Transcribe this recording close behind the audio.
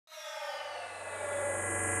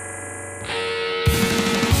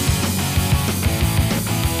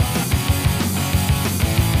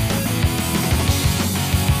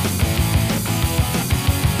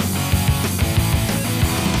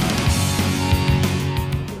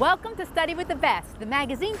Welcome to Study with the Best, the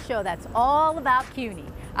magazine show that's all about CUNY.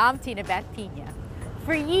 I'm Tina Beth Pina.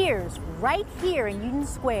 For years, right here in Union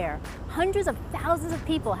Square, hundreds of thousands of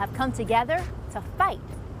people have come together to fight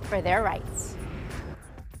for their rights.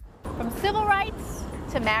 From civil rights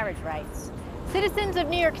to marriage rights, citizens of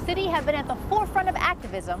New York City have been at the forefront of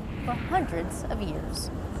activism for hundreds of years.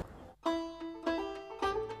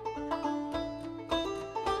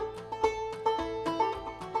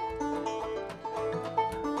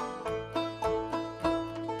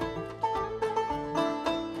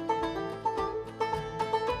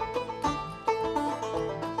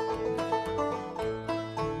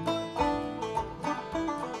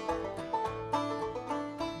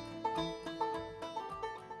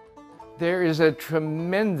 There is a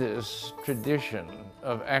tremendous tradition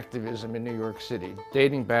of activism in New York City,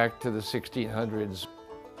 dating back to the 1600s.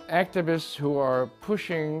 Activists who are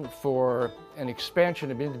pushing for an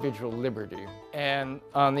expansion of individual liberty. And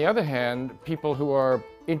on the other hand, people who are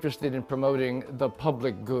interested in promoting the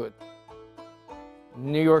public good.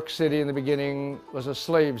 New York City in the beginning was a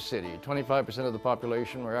slave city. 25% of the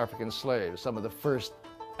population were African slaves. Some of the first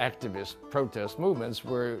activist protest movements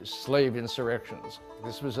were slave insurrections.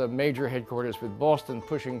 This was a major headquarters with Boston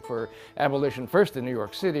pushing for abolition first in New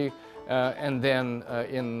York City and then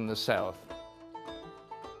in the South.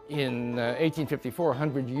 In 1854,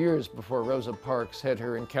 100 years before Rosa Parks had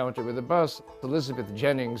her encounter with a bus, Elizabeth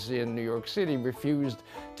Jennings in New York City refused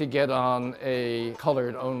to get on a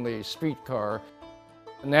colored-only streetcar.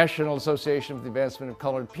 The National Association for the Advancement of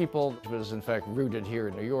Colored People was in fact rooted here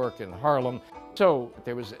in New York, in Harlem. So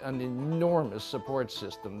there was an enormous support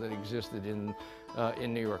system that existed in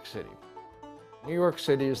New York City. New York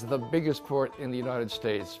City is the biggest port in the United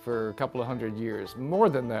States for a couple of hundred years. More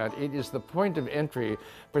than that, it is the point of entry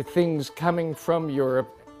for things coming from Europe,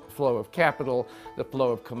 the flow of capital, the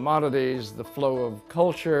flow of commodities, the flow of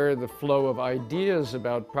culture, the flow of ideas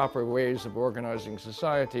about proper ways of organizing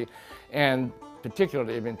society, and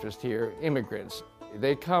particularly of interest here, immigrants.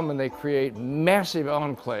 They come and they create massive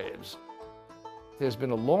enclaves. There's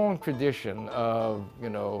been a long tradition of,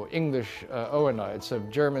 English Owenites,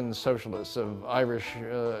 of German socialists, of Irish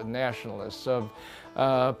nationalists, of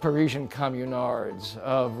Parisian communards,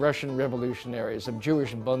 of Russian revolutionaries, of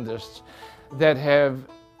Jewish Bundists that have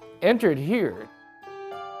entered here.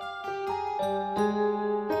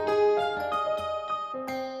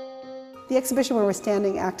 The exhibition where we're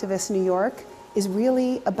standing, Activists New York, is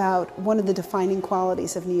really about one of the defining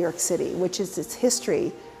qualities of New York City, which is its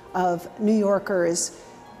history of New Yorkers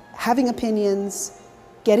having opinions,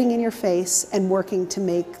 getting in your face, and working to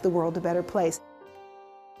make the world a better place.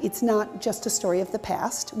 It's not just a story of the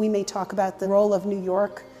past. We may talk about the role of New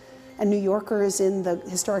York and New Yorkers in the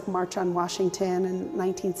historic March on Washington in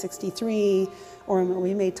 1963, or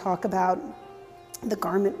we may talk about the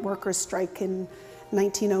garment workers' strike in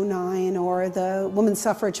 1909, or the women's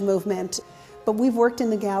suffrage movement. But we've worked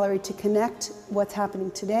in the gallery to connect what's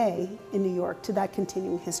happening today in New York to that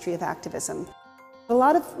continuing history of activism. A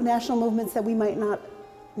lot of national movements that we might not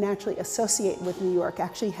naturally associate with New York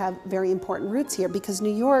actually have very important roots here, because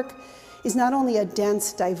New York is not only a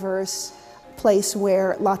dense, diverse place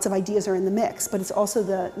where lots of ideas are in the mix, but it's also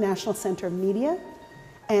the national center of media,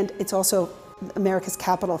 and it's also America's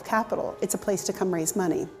capital of capital. It's a place to come raise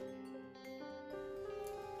money.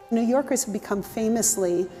 New Yorkers have become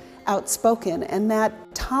famously outspoken, and that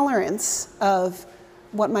tolerance of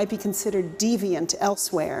what might be considered deviant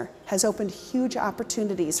elsewhere has opened huge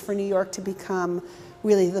opportunities for New York to become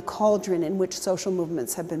really the cauldron in which social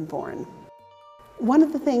movements have been born. One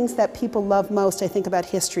of the things that people love most, I think, about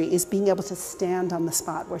history is being able to stand on the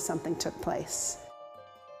spot where something took place.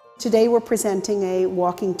 Today we're presenting a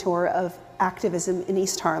walking tour of activism in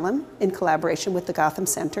East Harlem in collaboration with the Gotham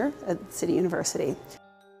Center at City University.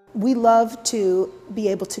 We love to be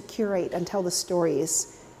able to curate and tell the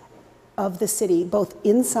stories of the city, both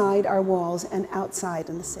inside our walls and outside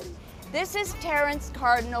in the city. This is Terrence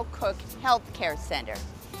Cardinal Cook Health Care Center.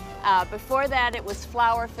 Before that, it was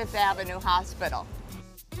Flower Fifth Avenue Hospital.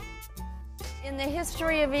 In the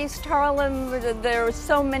history of East Harlem, there are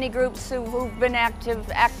so many groups who've been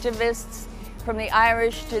activists, from the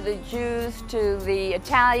Irish to the Jews to the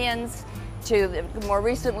Italians, to more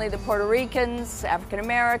recently the Puerto Ricans, African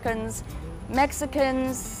Americans,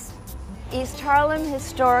 Mexicans. East Harlem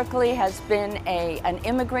historically has been an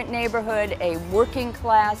immigrant neighborhood, a working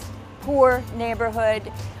class, poor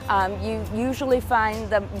neighborhood. You usually find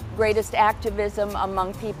the greatest activism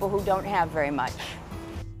among people who don't have very much.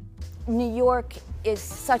 New York is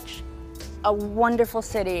such a wonderful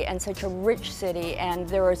city and such a rich city, and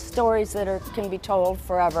there are stories that can be told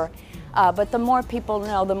forever. But the more people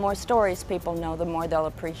know, the more stories people know, the more they'll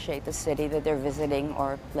appreciate the city that they're visiting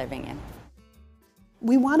or living in.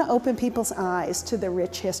 We want to open people's eyes to the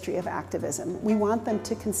rich history of activism. We want them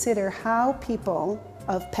to consider how people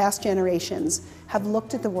of past generations have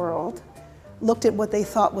looked at the world, looked at what they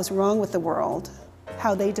thought was wrong with the world,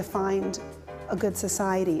 how they defined a good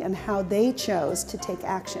society, and how they chose to take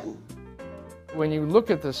action. When you look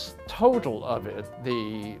at this total of it,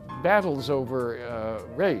 the battles over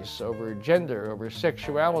race, over gender, over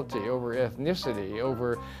sexuality, over ethnicity,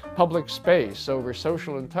 over public space, over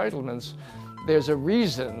social entitlements, there's a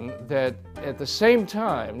reason that at the same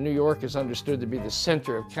time New York is understood to be the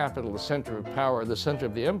center of capital, the center of power, the center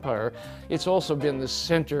of the empire. It's also been the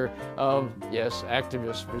center of, yes,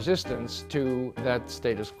 activist resistance to that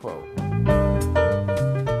status quo.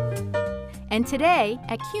 And today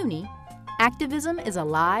at CUNY, activism is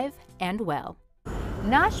alive and well.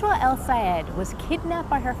 Nashwa El-Sayed was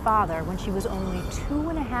kidnapped by her father when she was only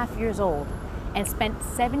 2.5 years old and spent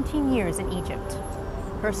 17 years in Egypt.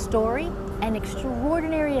 Her story and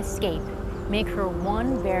extraordinary escape make her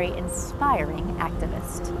one very inspiring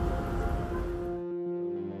activist.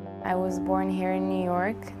 I was born here in New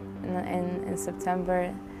York in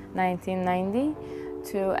September 1990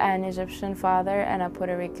 to an Egyptian father and a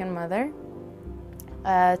Puerto Rican mother.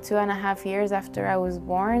 2.5 years after I was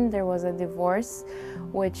born, there was a divorce,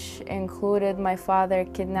 which included my father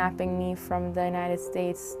kidnapping me from the United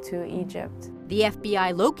States to Egypt. The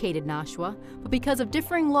FBI located Nashwa, but because of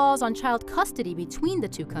differing laws on child custody between the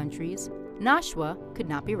two countries, Nashwa could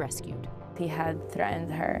not be rescued. He had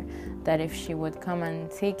threatened her that if she would come and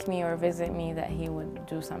take me or visit me, that he would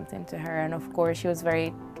do something to her. And of course, she was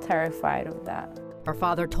very terrified of that. Her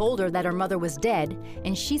father told her that her mother was dead,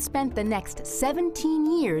 and she spent the next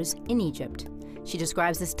 17 years in Egypt. She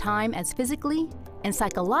describes this time as physically and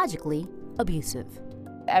psychologically abusive.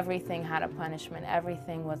 Everything had a punishment,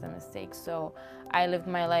 everything was a mistake. So I lived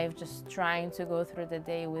my life just trying to go through the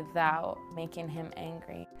day without making him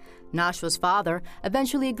angry. Nashwa's father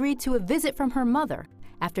eventually agreed to a visit from her mother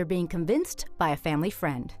after being convinced by a family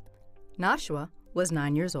friend. Nashwa was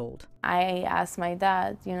 9 years old. I asked my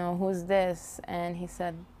dad, who's this? And he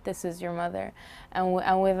said, this is your mother. And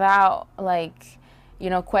without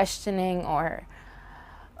questioning or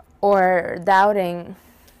doubting,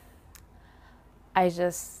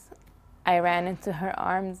 I ran into her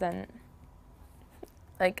arms and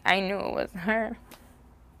I knew it was her.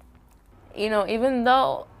 Even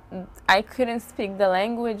though I couldn't speak the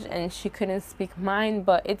language and she couldn't speak mine,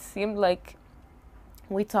 but it seemed like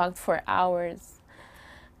we talked for hours.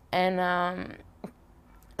 And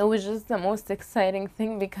it was just the most exciting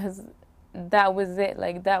thing because that was it.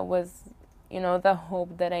 That was, the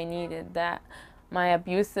hope that I needed, that my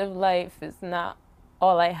abusive life is not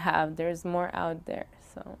all I have. There's more out there.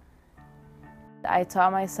 So I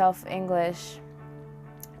taught myself English,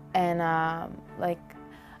 and I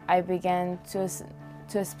began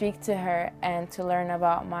to speak to her and to learn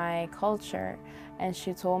about my culture. And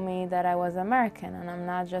she told me that I was American and I'm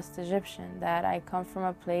not just Egyptian, that I come from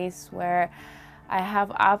a place where I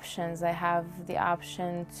have options. I have the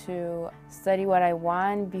option to study what I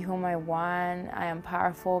want, be whom I want. I am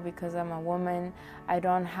powerful because I'm a woman. I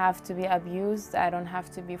don't have to be abused. I don't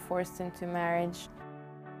have to be forced into marriage.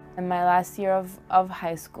 In my last year of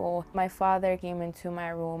high school, my father came into my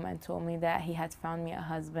room and told me that he had found me a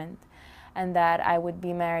husband and that I would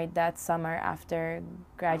be married that summer after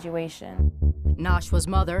graduation. Nashwa's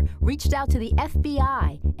mother reached out to the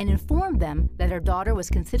FBI and informed them that her daughter was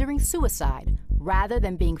considering suicide rather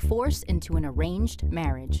than being forced into an arranged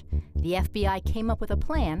marriage. The FBI came up with a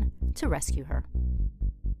plan to rescue her.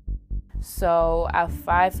 So at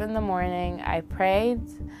 5 in the morning, I prayed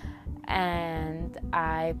and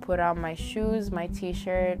I put on my shoes, my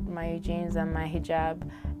t-shirt, my jeans, and my hijab,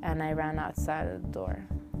 and I ran outside of the door.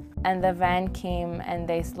 And the van came and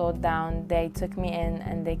they slowed down. They took me in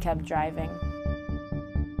and they kept driving.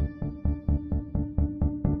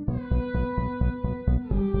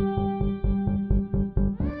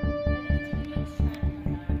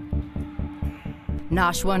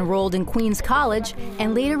 Nashwa enrolled in Queens College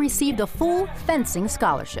and later received a full fencing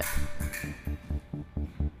scholarship.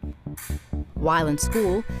 While in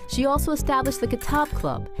school, she also established the Kitab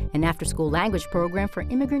Club, an after-school language program for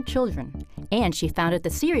immigrant children. And she founded the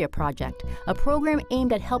Syria Project, a program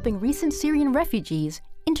aimed at helping recent Syrian refugees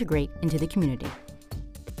integrate into the community.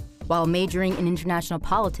 While majoring in international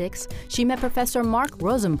politics, she met Professor Mark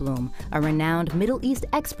Rosenblum, a renowned Middle East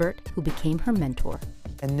expert who became her mentor.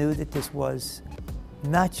 And knew that this was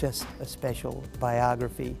not just a special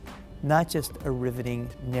biography, not just a riveting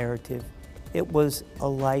narrative. It was a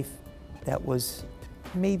life that was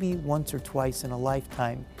maybe once or twice in a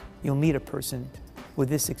lifetime, you'll meet a person with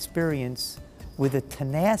this experience, with a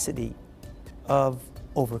tenacity of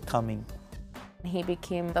overcoming. He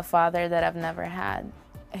became the father that I've never had.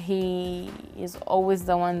 He is always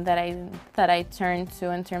the one that I turn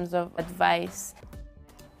to in terms of advice.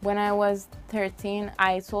 When I was 13,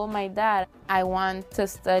 I told my dad, I want to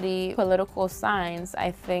study political science.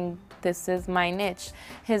 I think this is my niche.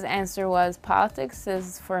 His answer was, politics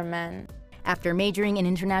is for men. After majoring in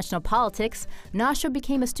international politics, Nashwa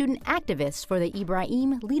became a student activist for the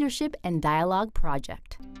Ibrahim Leadership and Dialogue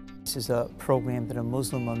Project. This is a program that a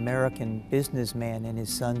Muslim American businessman and his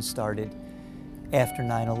son started after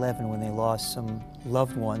 9/11, when they lost some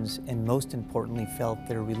loved ones and most importantly felt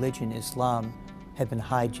their religion, Islam, had been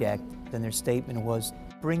hijacked. And their statement was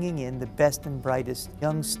bringing in the best and brightest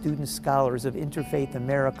young student scholars of interfaith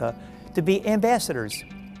America to be ambassadors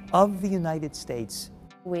of the United States.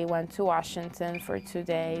 We went to Washington for 2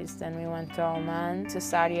 days, then we went to Oman, to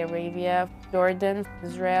Saudi Arabia, Jordan,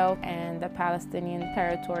 Israel, and the Palestinian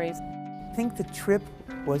territories. I think the trip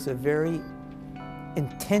was a very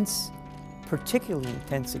intense, particularly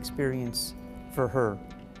intense experience for her.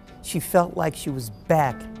 She felt like she was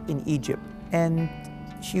back in Egypt, and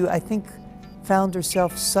she, I think, found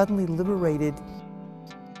herself suddenly liberated.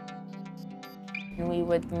 We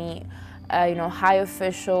would meet high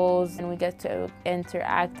officials, and we get to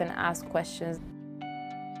interact and ask questions.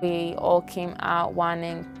 We all came out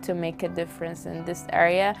wanting to make a difference in this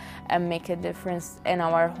area and make a difference in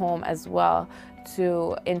our home as well,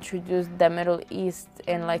 to introduce the Middle East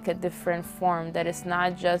in like a different form, that it's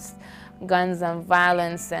not just guns and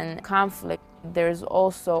violence and conflict. There's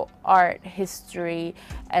also art, history,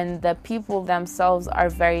 and the people themselves are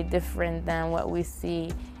very different than what we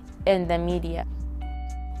see in the media.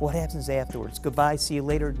 What happens afterwards? Goodbye, see you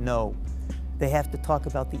later? No. They have to talk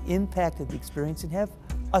about the impact of the experience and have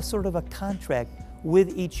a sort of a contract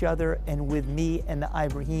with each other and with me and the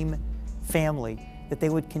Ibrahim family, that they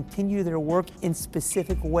would continue their work in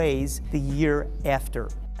specific ways the year after.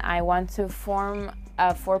 I want to form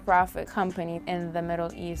a for-profit company in the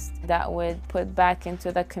Middle East that would put back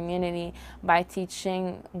into the community by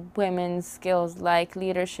teaching women skills like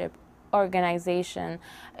leadership, organization,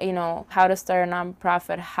 how to start a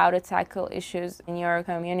nonprofit, how to tackle issues in your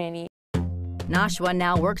community. Nashwa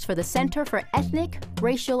now works for the Center for Ethnic,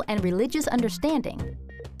 Racial, and Religious Understanding.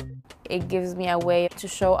 It gives me a way to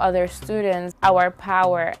show other students our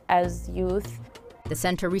power as youth. The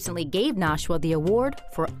center recently gave Nashwa the award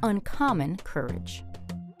for uncommon courage.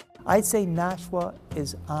 I'd say Nashwa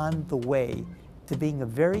is on the way to being a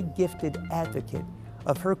very gifted advocate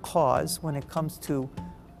of her cause when it comes to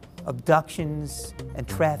abductions and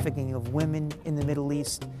trafficking of women in the Middle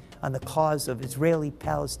East, on the cause of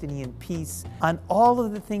Israeli-Palestinian peace, on all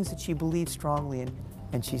of the things that she believes strongly in.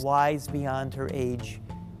 And she's wise beyond her age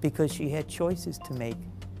because she had choices to make,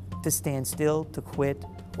 to stand still, to quit,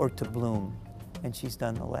 or to bloom. And she's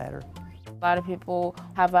done the latter. A lot of people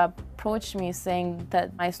have approached me saying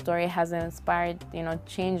that my story has inspired,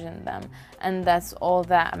 change in them. And that's all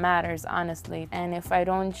that matters, honestly. And if I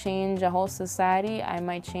don't change a whole society, I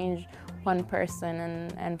might change one person,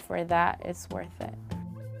 and for that, it's worth it.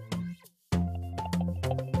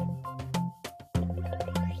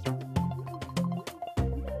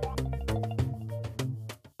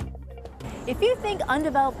 If you think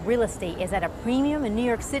undeveloped real estate is at a premium in New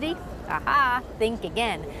York City, aha, think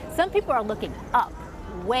again. Some people are looking up,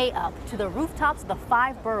 way up, to the rooftops of the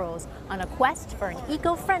 5 boroughs on a quest for an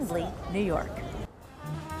eco-friendly New York.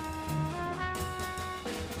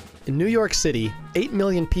 In New York City, 8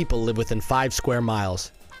 million people live within 5 square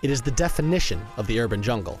miles. It is the definition of the urban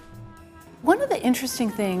jungle. One of the interesting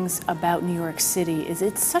things about New York City is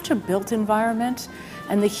it's such a built environment,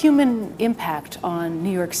 and the human impact on New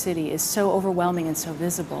York City is so overwhelming and so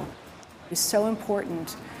visible. It's so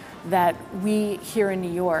important that we here in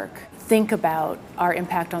New York think about our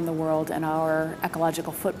impact on the world and our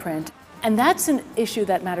ecological footprint. And that's an issue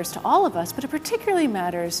that matters to all of us, but it particularly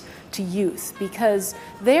matters to youth because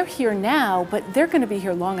they're here now, but they're going to be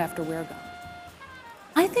here long after we're gone.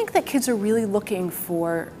 I think that kids are really looking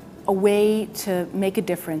for a way to make a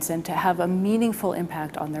difference and to have a meaningful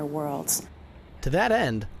impact on their worlds. To that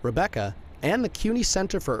end, Rebecca and the CUNY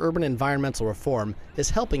Center for Urban Environmental Reform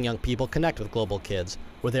is helping young people connect with Global Kids,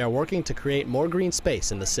 where they are working to create more green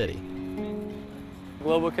space in the city.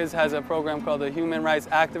 Global Kids has a program called the Human Rights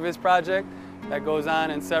Activist Project that goes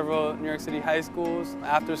on in several New York City high schools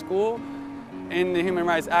after school. In the Human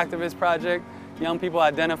Rights Activist Project, young people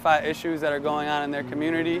identify issues that are going on in their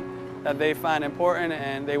community that they find important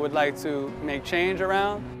and they would like to make change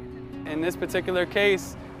around. In this particular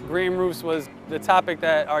case, Green roofs was the topic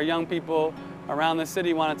that our young people around the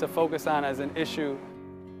city wanted to focus on as an issue.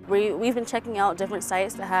 We've been checking out different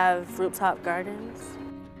sites that have rooftop gardens.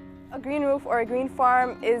 A green roof or a green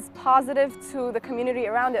farm is positive to the community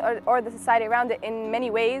around it or the society around it in many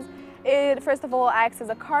ways. It, first of all, acts as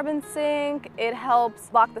a carbon sink. It helps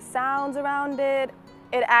block the sounds around it.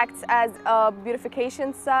 It acts as a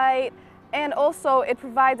beautification site. And also, it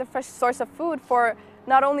provides a fresh source of food for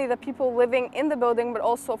not only the people living in the building, but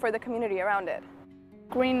also for the community around it.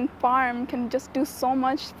 Green farm can just do so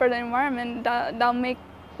much for the environment that'll make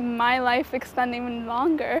my life extend even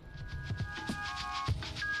longer.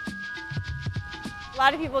 A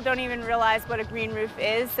lot of people don't even realize what a green roof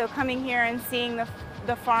is, so coming here and seeing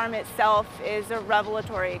the farm itself is a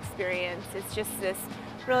revelatory experience. It's just this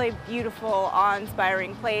really beautiful,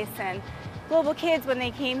 awe-inspiring place, and Global Kids, when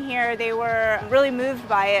they came here, they were really moved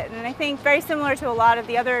by it, and I think very similar to a lot of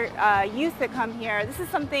the other youth that come here, this is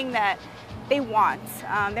something that they want.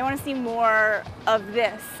 They want to see more of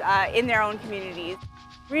this in their own communities.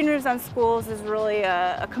 Green Roofs on Schools is really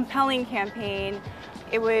a compelling campaign.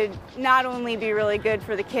 It would not only be really good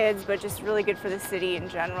for the kids, but just really good for the city in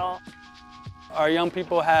general. Our young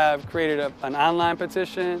people have created an online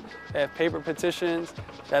petition. They have paper petitions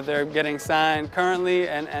that they're getting signed currently,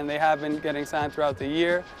 and they have been getting signed throughout the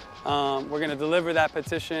year. We're going to deliver that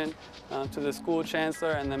petition to the school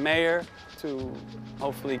chancellor and the mayor to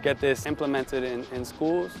hopefully get this implemented in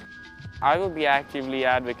schools. I will be actively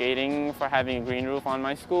advocating for having a green roof on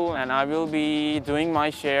my school, and I will be doing my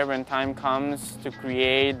share when time comes to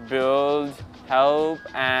create, build, help,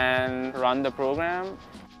 and run the program.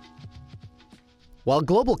 While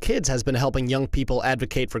Global Kids has been helping young people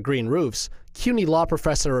advocate for green roofs, CUNY law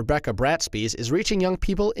professor Rebecca Bratspies is reaching young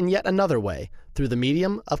people in yet another way, through the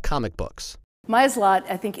medium of comic books. Maya's Lot,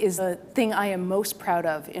 I think, is the thing I am most proud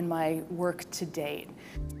of in my work to date.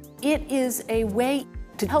 It is a way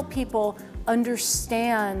to help people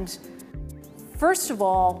understand, first of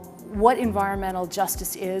all, what environmental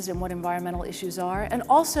justice is and what environmental issues are, and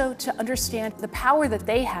also to understand the power that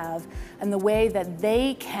they have and the way that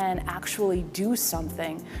they can actually do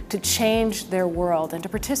something to change their world and to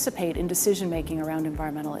participate in decision-making around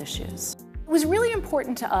environmental issues. It was really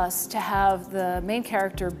important to us to have the main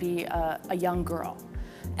character be a young girl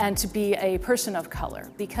and to be a person of color,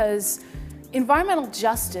 because environmental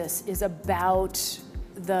justice is about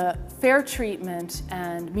the fair treatment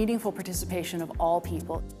and meaningful participation of all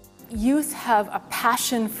people. Youth have a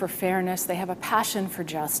passion for fairness, they have a passion for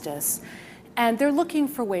justice, and they're looking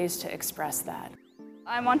for ways to express that.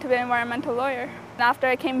 I want to be an environmental lawyer. After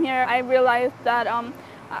I came here, I realized that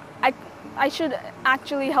I should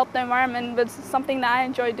actually help the environment with something that I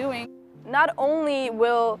enjoy doing. Not only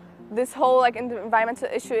will this whole environmental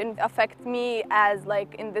issue affect me as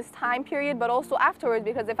in this time period, but also afterwards,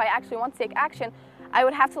 because if I actually want to take action, I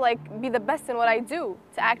would have to be the best in what I do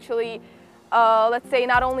to actually, let's say,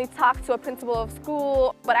 not only talk to a principal of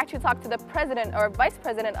school, but actually talk to the president or vice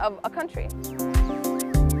president of a country.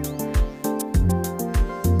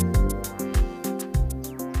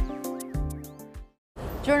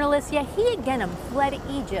 Journalist Yehia Ghanem fled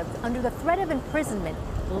Egypt under the threat of imprisonment,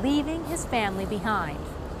 leaving his family behind.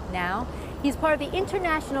 Now, he's part of the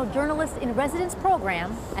International Journalist in Residence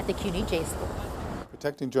program at the CUNY J School.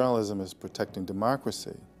 Protecting journalism is protecting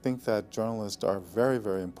democracy. I think that journalists are very,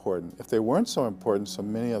 very important. If they weren't so important, so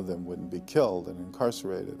many of them wouldn't be killed and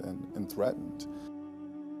incarcerated and threatened.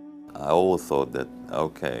 I always thought that,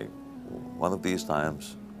 okay, one of these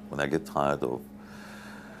times when I get tired of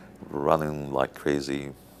running like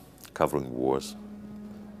crazy, covering wars,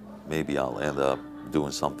 maybe I'll end up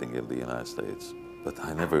doing something in the United States. But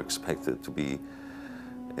I never expected to be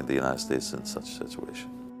in the United States in such a situation.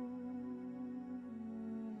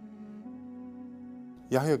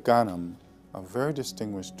 Yehia Ghanem, a very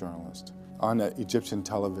distinguished journalist, on Egyptian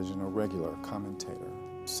television, a regular commentator,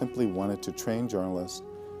 simply wanted to train journalists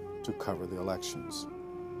to cover the elections.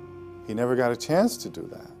 He never got a chance to do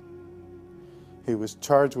that. He was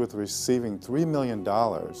charged with receiving $3 million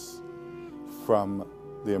from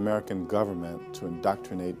the American government to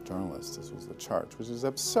indoctrinate journalists. This was the charge, which is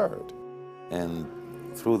absurd. And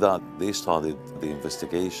through that, they started the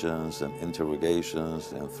investigations and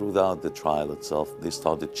interrogations, and throughout the trial itself, they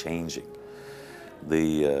started changing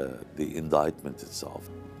the indictment itself.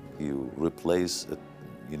 You replace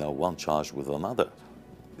one charge with another.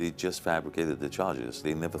 They just fabricated the charges.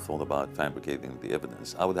 They never thought about fabricating the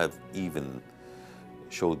evidence. I would have even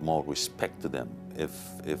showed more respect to them if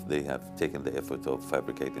they have taken the effort of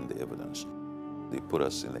fabricating the evidence. They put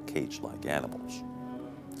us in a cage like animals.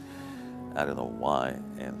 I don't know why,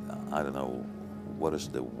 and I don't know what is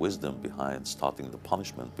the wisdom behind starting the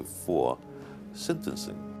punishment before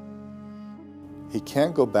sentencing? He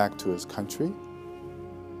can't go back to his country.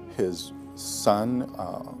 His son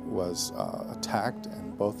was attacked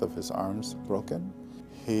and both of his arms broken.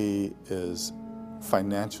 He is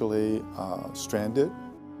financially stranded.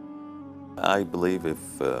 I believe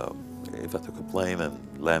if I took a plane and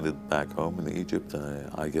landed back home in Egypt,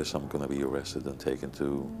 I guess I'm going to be arrested and taken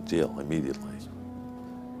to jail immediately.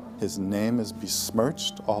 His name is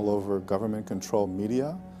besmirched all over government-controlled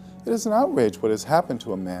media. It is an outrage what has happened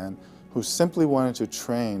to a man who simply wanted to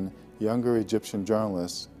train younger Egyptian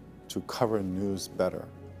journalists to cover news better.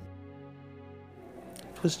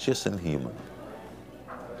 It was just inhuman.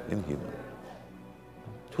 Inhuman.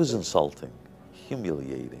 It was insulting,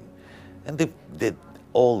 humiliating, and they did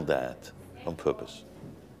all that on purpose.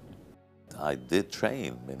 I did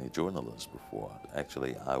train many journalists before.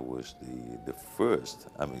 Actually, I was the first,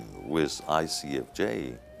 with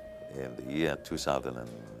ICFJ in the year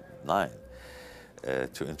 2009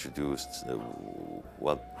 to introduce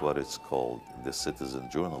what is called the citizen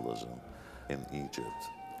journalism in Egypt.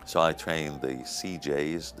 So I trained the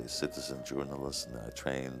CJs, the citizen journalists, and I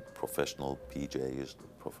trained professional PJs, the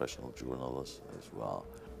professional journalists as well.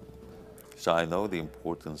 So I know the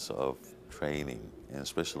importance of training, and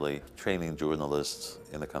especially training journalists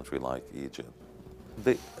in a country like Egypt.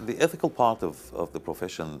 The ethical part of the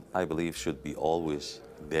profession, I believe, should be always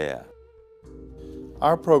there.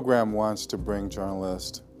 Our program wants to bring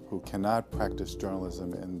journalists who cannot practice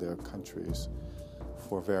journalism in their countries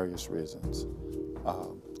for various reasons.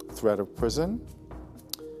 Threat of prison,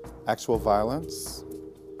 actual violence,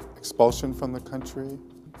 expulsion from the country,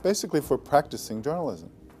 basically for practicing journalism.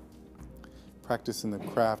 Practicing the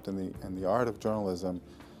craft and the art of journalism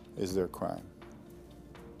is their crime.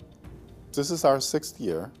 This is our 6th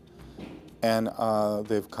year, and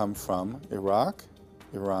they've come from Iraq,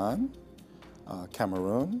 Iran,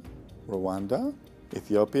 Cameroon, Rwanda,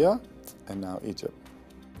 Ethiopia, and now Egypt.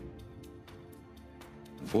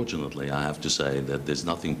 Unfortunately, I have to say that there's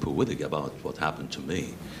nothing poetic about what happened to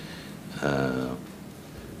me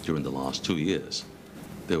during the last 2 years.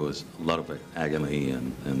 There was a lot of agony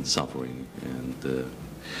and suffering, and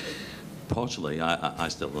partially, I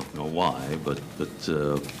still don't know why, but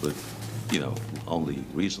you know, only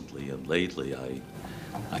recently and lately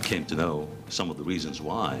I came to know some of the reasons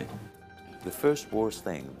why. The first worst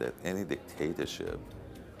thing that any dictatorship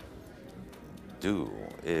do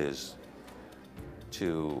is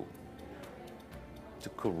to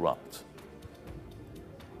corrupt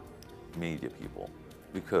media people,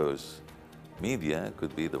 because media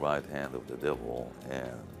could be the right hand of the devil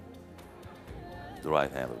and the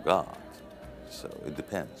right hand of God. So it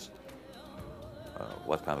depends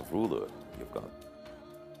what kind of ruler you've got.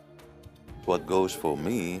 What goes for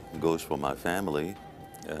me goes for my family.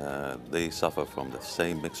 They suffer from the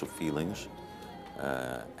same mix of feelings,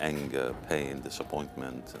 anger, pain,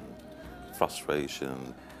 disappointment, and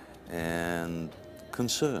frustration, and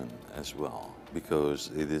concern as well,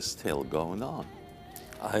 because it is still going on.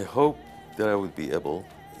 I hope that I would be able,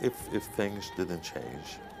 if things didn't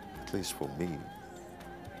change, at least for me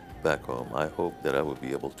back home, I hope that I would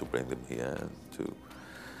be able to bring them here and to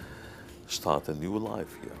start a new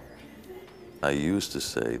life here. I used to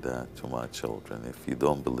say that to my children: if you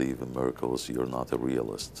don't believe in miracles, you're not a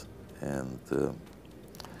realist. And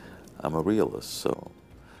I'm a realist, so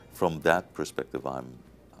from that perspective,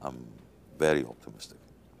 I'm very optimistic.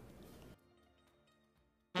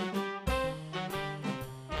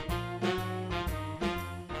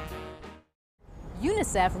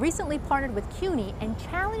 UNICEF recently partnered with CUNY and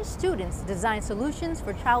challenged students to design solutions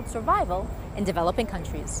for child survival in developing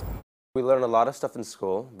countries. We learn a lot of stuff in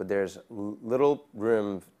school, but there's little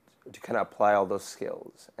room to kind of apply all those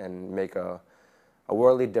skills and make a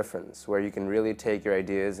worldly difference, where you can really take your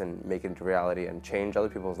ideas and make it into reality and change other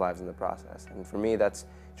people's lives in the process. And for me, it's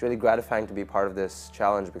really gratifying to be part of this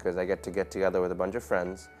challenge, because I get together with a bunch of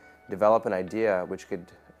friends, develop an idea which could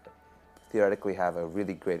theoretically have a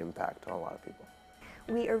really great impact on a lot of people.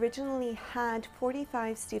 We originally had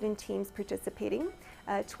 45 student teams participating,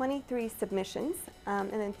 23 submissions,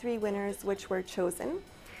 and then 3 winners which were chosen.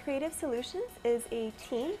 Creative Solutions is a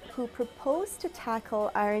team who proposed to tackle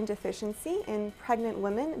iron deficiency in pregnant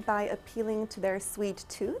women by appealing to their sweet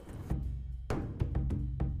tooth.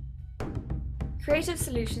 Creative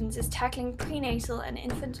Solutions is tackling prenatal and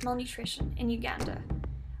infant malnutrition in Uganda.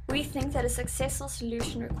 We think that a successful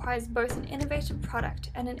solution requires both an innovative product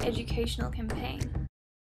and an educational campaign.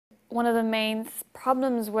 One of the main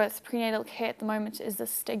problems with prenatal care at the moment is the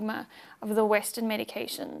stigma of the Western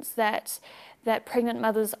medications that pregnant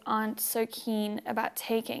mothers aren't so keen about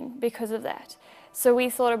taking because of that. So we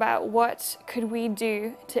thought about what could we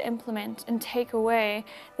do to implement and take away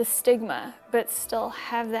the stigma, but still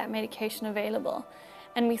have that medication available.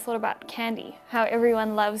 And we thought about candy, how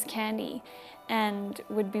everyone loves candy and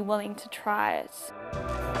would be willing to try it.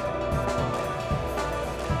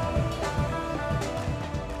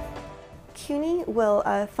 CUNY will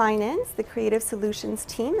finance the Creative Solutions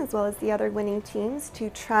team as well as the other winning teams to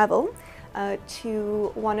travel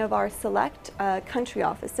to one of our select country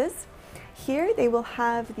offices. Here they will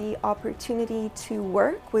have the opportunity to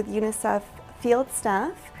work with UNICEF field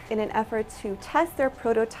staff in an effort to test their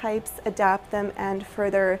prototypes, adapt them, and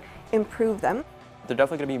further improve them. There are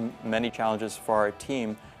definitely going to be many challenges for our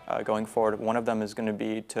team going forward. One of them is going to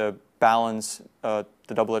be to balance the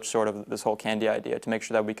double-edged sword of this whole candy idea, to make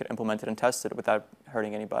sure that we could implement it and test it without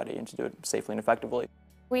hurting anybody, and to do it safely and effectively.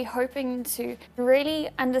 We're hoping to really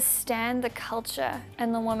understand the culture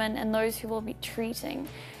and the women and those who will be treating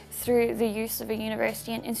through the use of a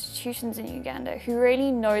university and institutions in Uganda who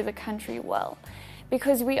really know the country well.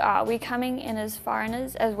 Because we're coming in as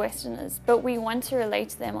foreigners, as Westerners, but we want to relate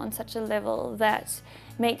to them on such a level that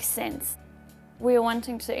makes sense. We're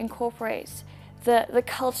wanting to incorporate the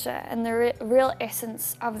culture and the real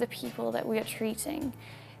essence of the people that we are treating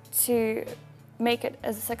to make it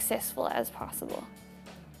as successful as possible.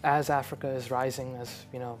 As Africa is rising,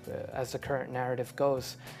 as the current narrative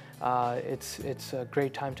goes, it's a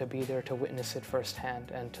great time to be there to witness it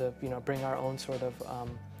firsthand and to bring our own sort of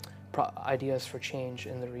ideas for change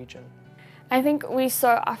in the region. I think we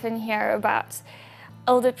so often hear about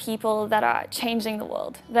older people that are changing the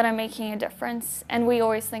world, that are making a difference, and we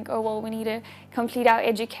always think, oh well, we need to complete our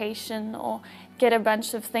education or get a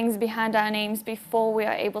bunch of things behind our names before we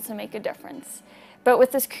are able to make a difference. But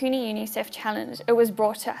with this CUNY UNICEF challenge, it was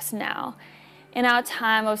brought to us now, in our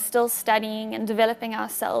time of still studying and developing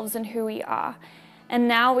ourselves and who we are. And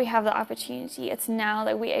now we have the opportunity. It's now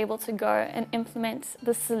that we're able to go and implement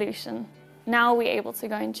the solution. Now we're able to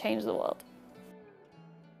go and change the world.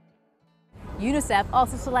 UNICEF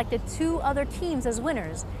also selected 2 other teams as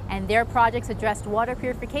winners, and their projects addressed water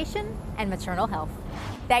purification and maternal health.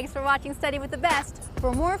 Thanks for watching Study with the Best.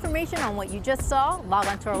 For more information on what you just saw, log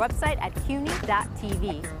on to our website at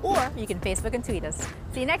cuny.tv, or you can Facebook and tweet us.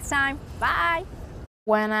 See you next time. Bye.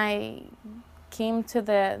 When I came to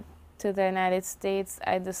the United States,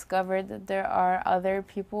 I discovered that there are other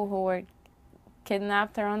people who were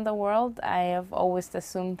kidnapped around the world. I have always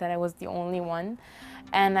assumed that I was the only one.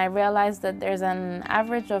 And I realized that there's an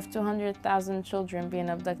average of 200,000 children being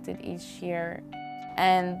abducted each year.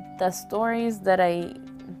 And the stories that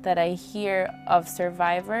I hear of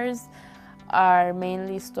survivors are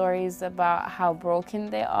mainly stories about how broken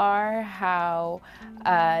they are, how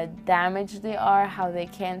damaged they are, how they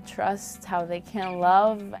can't trust, how they can't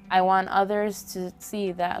love. I want others to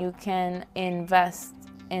see that you can invest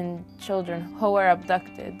in children who were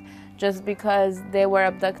abducted. Just because they were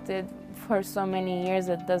abducted for so many years,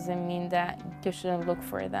 it doesn't mean that you shouldn't look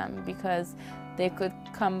for them, because they could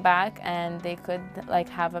come back and they could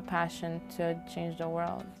have a passion to change the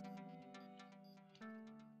world.